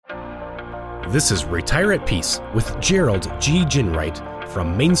This is Retire at Peace with Gerald G. Ginwright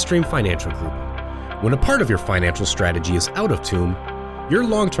from Mainstream Financial Group. When a part of your financial strategy is out of tune, your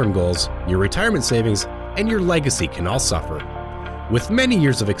long-term goals, your retirement savings, and your legacy can all suffer. With many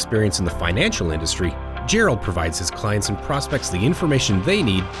years of experience in the financial industry, Gerald provides his clients and prospects the information they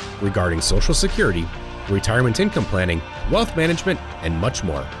need regarding Social Security, retirement income planning, wealth management, and much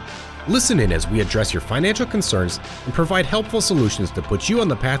more. Listen in as we address your financial concerns and provide helpful solutions to put you on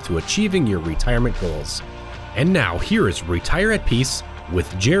the path to achieving your retirement goals. And now, here is Retire at Peace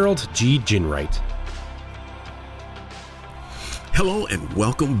with Gerald G. Ginwright. Hello and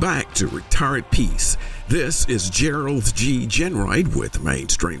welcome back to Retire at Peace. This is Gerald G. Ginwright with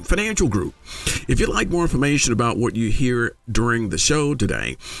Mainstream Financial Group. If you'd like more information about what you hear during the show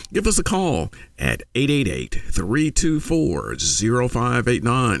today, give us a call at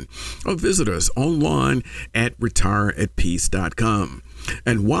 888-324-0589 or visit us online at retireatpeace.com.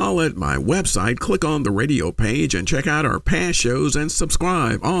 And while at my website, click on the radio page and check out our past shows and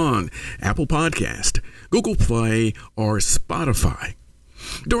subscribe on Apple Podcast, Google Play, or Spotify.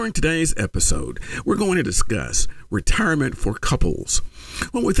 During today's episode, we're going to discuss retirement for couples.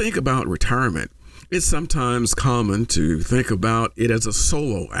 When we think about retirement, it's sometimes common to think about it as a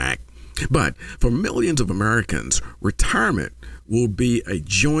solo act. But for millions of Americans, retirement will be a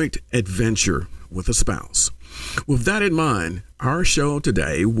joint adventure with a spouse. With that in mind, our show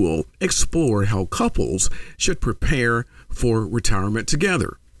today will explore how couples should prepare for retirement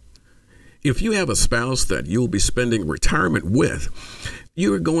together. If you have a spouse that you'll be spending retirement with,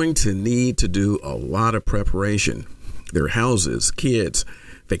 you are going to need to do a lot of preparation. Their houses, kids,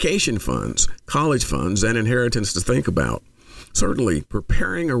 vacation funds, college funds, and inheritance to think about. Certainly,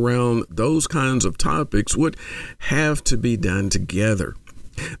 preparing around those kinds of topics would have to be done together.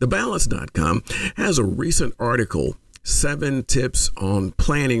 TheBalance.com has a recent article, 7 Tips on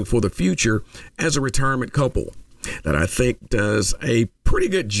Planning for the Future as a Retirement Couple, that I think does a pretty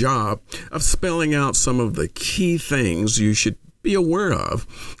good job of spelling out some of the key things you should be aware of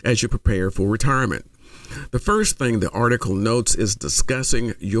as you prepare for retirement. The first thing the article notes is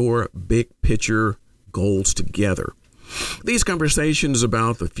discussing your big picture goals together. These conversations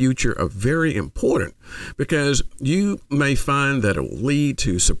about the future are very important because you may find that it will lead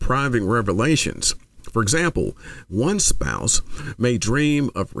to surprising revelations. For example, one spouse may dream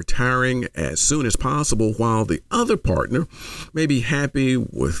of retiring as soon as possible while the other partner may be happy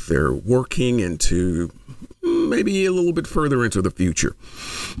with their working into maybe a little bit further into the future.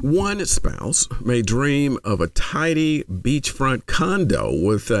 One spouse may dream of a tidy beachfront condo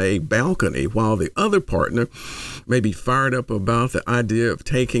with a balcony, while the other partner may be fired up about the idea of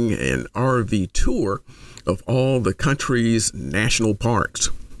taking an RV tour of all the country's national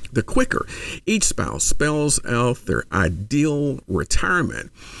parks. The quicker each spouse spells out their ideal retirement,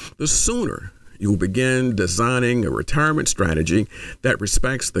 the sooner you'll begin designing a retirement strategy that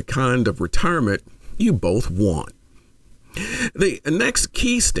respects the kind of retirement you both want. The next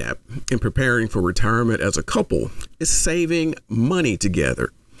key step in preparing for retirement as a couple is saving money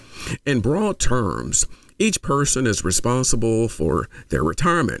together. In broad terms, each person is responsible for their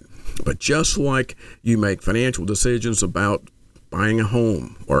retirement, but just like you make financial decisions about buying a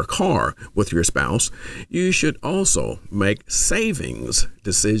home or a car with your spouse, you should also make savings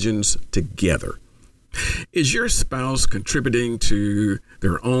decisions together. Is your spouse contributing to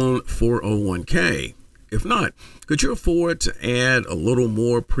their own 401k? If not, could you afford to add a little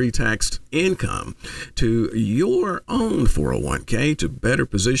more pre-tax income to your own 401k to better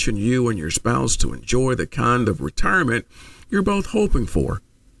position you and your spouse to enjoy the kind of retirement you're both hoping for?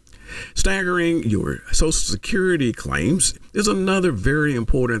 Staggering your Social Security claims is another very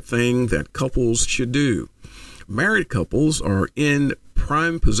important thing that couples should do. Married couples are in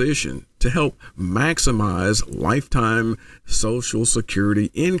prime position to help maximize lifetime Social Security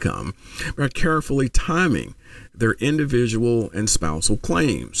income by carefully timing their individual and spousal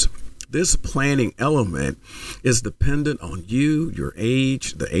claims. This planning element is dependent on you, your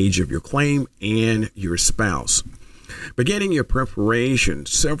age, the age of your claim, and your spouse. Beginning your preparation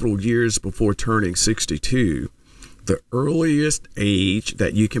several years before turning 62, the earliest age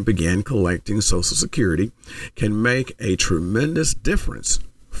that you can begin collecting Social Security can make a tremendous difference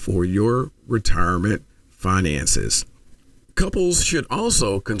for your retirement finances. Couples should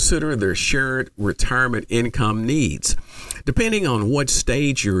also consider their shared retirement income needs. Depending on what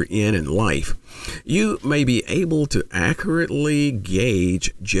stage you're in life, you may be able to accurately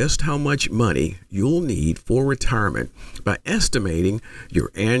gauge just how much money you'll need for retirement by estimating your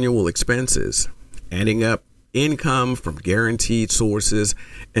annual expenses, adding up income from guaranteed sources,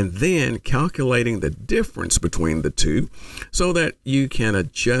 and then calculating the difference between the two so that you can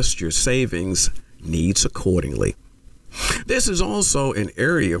adjust your savings needs accordingly. This is also an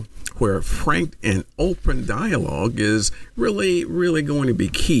area where frank and open dialogue is really going to be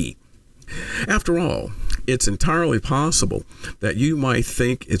key. After all, it's entirely possible that you might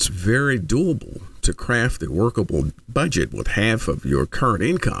think it's very doable to craft a workable budget with half of your current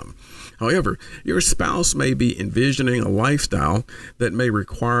income. However, your spouse may be envisioning a lifestyle that may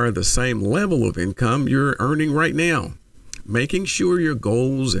require the same level of income you're earning right now. Making sure your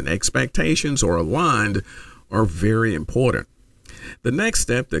goals and expectations are aligned are very important. The next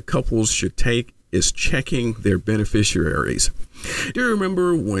step that couples should take is checking their beneficiaries. Do you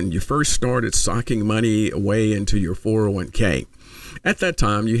remember when you first started socking money away into your 401k? At that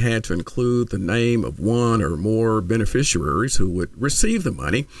time, you had to include the name of one or more beneficiaries who would receive the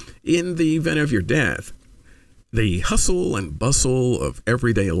money in the event of your death. The hustle and bustle of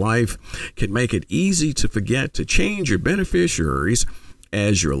everyday life can make it easy to forget to change your beneficiaries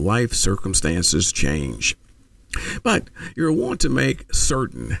as your life circumstances change. But you'll want to make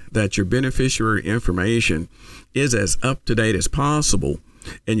certain that your beneficiary information is as up to date as possible,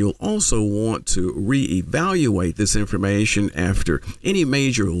 and you'll also want to reevaluate this information after any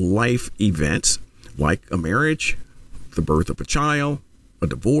major life events like a marriage, the birth of a child, a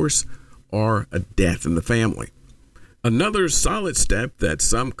divorce, or a death in the family. Another solid step that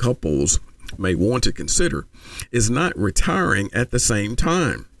some couples may want to consider is not retiring at the same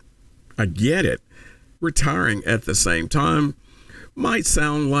time. I get it. Retiring at the same time might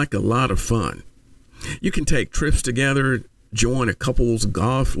sound like a lot of fun. You can take trips together, join a couples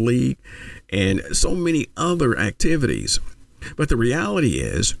golf league, and so many other activities. But the reality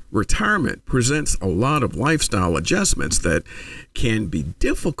is, retirement presents a lot of lifestyle adjustments that can be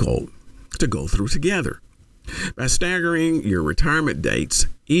difficult to go through together. By staggering your retirement dates,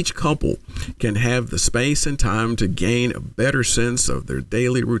 each couple can have the space and time to gain a better sense of their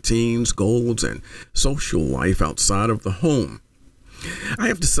daily routines, goals, and social life outside of the home. I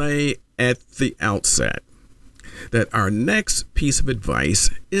have to say at the outset that our next piece of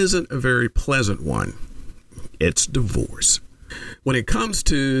advice isn't a very pleasant one. It's divorce. When it comes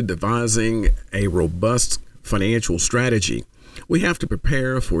to devising a robust financial strategy, we have to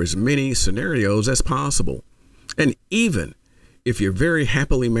prepare for as many scenarios as possible. And even if you're very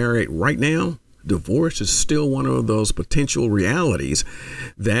happily married right now, divorce is still one of those potential realities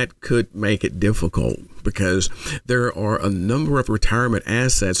that could make it difficult because there are a number of retirement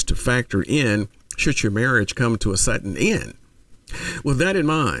assets to factor in should your marriage come to a sudden end. With that in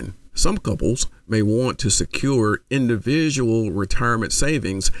mind, some couples may want to secure individual retirement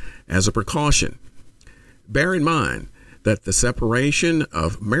savings as a precaution. Bear in mind that the separation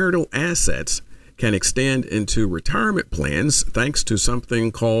of marital assets can extend into retirement plans thanks to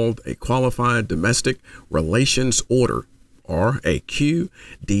something called a Qualified Domestic Relations Order, or a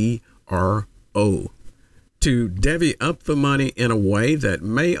QDRO, to divvy up the money in a way that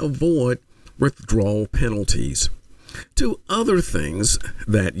may avoid withdrawal penalties. Two other things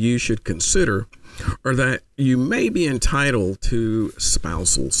that you should consider are that you may be entitled to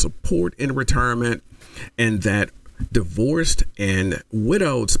spousal support in retirement, and that divorced and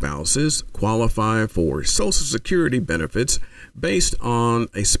widowed spouses qualify for Social Security benefits based on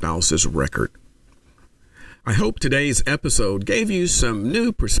a spouse's record. I hope today's episode gave you some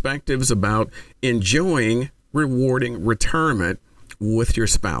new perspectives about enjoying rewarding retirement with your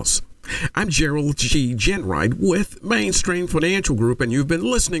spouse. I'm Gerald G. Ginwright with Mainstream Financial Group, and you've been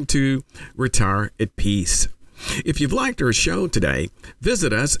listening to Retire at Peace. If you've liked our show today,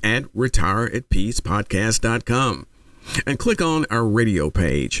 visit us at retireatpeacepodcast.com and click on our radio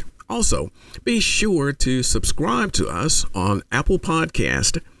page. Also, be sure to subscribe to us on Apple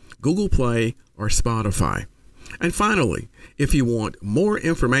Podcast, Google Play, or Spotify. And finally, if you want more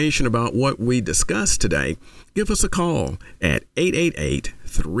information about what we discussed today, give us a call at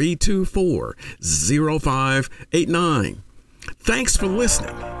 888-324-0589. Thanks for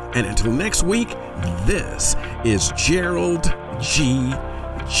listening. And until next week, this is Gerald G.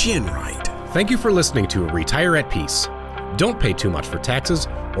 Ginwright. Thank you for listening to Retire at Peace. Don't pay too much for taxes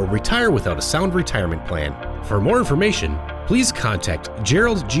or retire without a sound retirement plan. For more information, please contact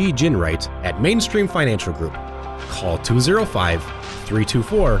Gerald G. Ginwright at Mainstream Financial Group. Call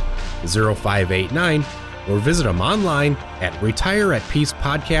 205-324-0589 or visit them online at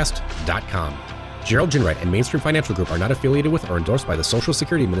retireatpeacepodcast.com. Gerald Ginwright and Mainstream Financial Group are not affiliated with or endorsed by the Social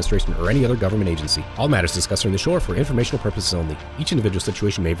Security Administration or any other government agency. All matters discussed during the show are for informational purposes only. Each individual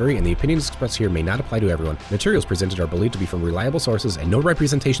situation may vary, and the opinions expressed here may not apply to everyone. Materials presented are believed to be from reliable sources, and no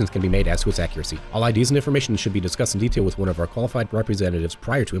representations can be made as to its accuracy. All ideas and information should be discussed in detail with one of our qualified representatives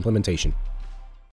prior to implementation.